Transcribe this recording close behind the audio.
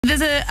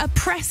There's a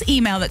press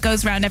email that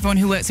goes around everyone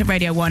who works at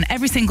Radio 1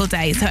 every single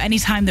day. So any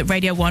time that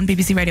Radio 1,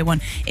 BBC Radio 1,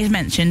 is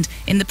mentioned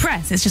in the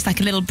press, it's just like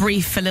a little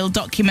brief, a little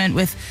document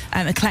with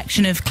a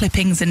collection of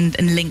clippings and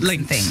links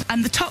and things.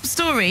 And the top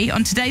story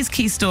on today's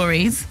Key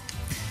Stories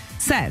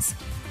says,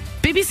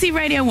 BBC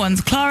Radio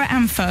 1's Clara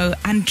Amfo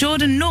and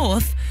Jordan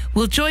North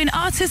will join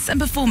artists and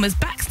performers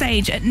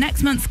backstage at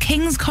next month's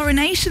King's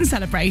Coronation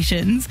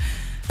celebrations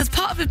as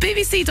part of a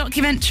BBC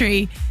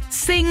documentary,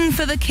 Sing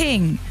for the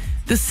King.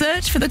 The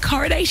search for the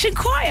Coronation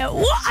Choir.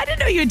 What? I didn't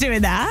know you were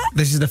doing that.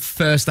 This is the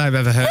first I've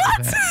ever heard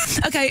of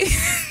it. Okay.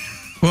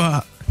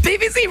 What?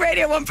 BBC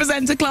Radio 1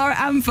 presenter Clara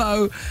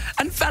Amfo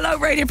and fellow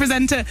radio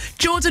presenter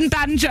Jordan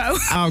Banjo.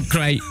 Oh,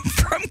 great.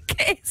 From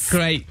Kiss.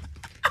 Great.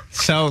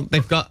 So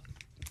they've got,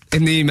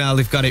 in the email,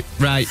 they've got it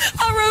right.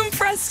 Our own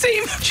press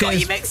team got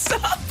you mixed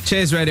up.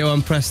 Cheers, Radio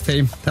 1 press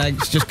team.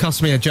 Thanks. Just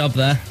cost me a job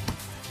there.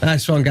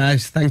 Nice one,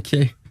 guys. Thank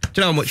you. Do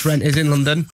you know how much rent is in London?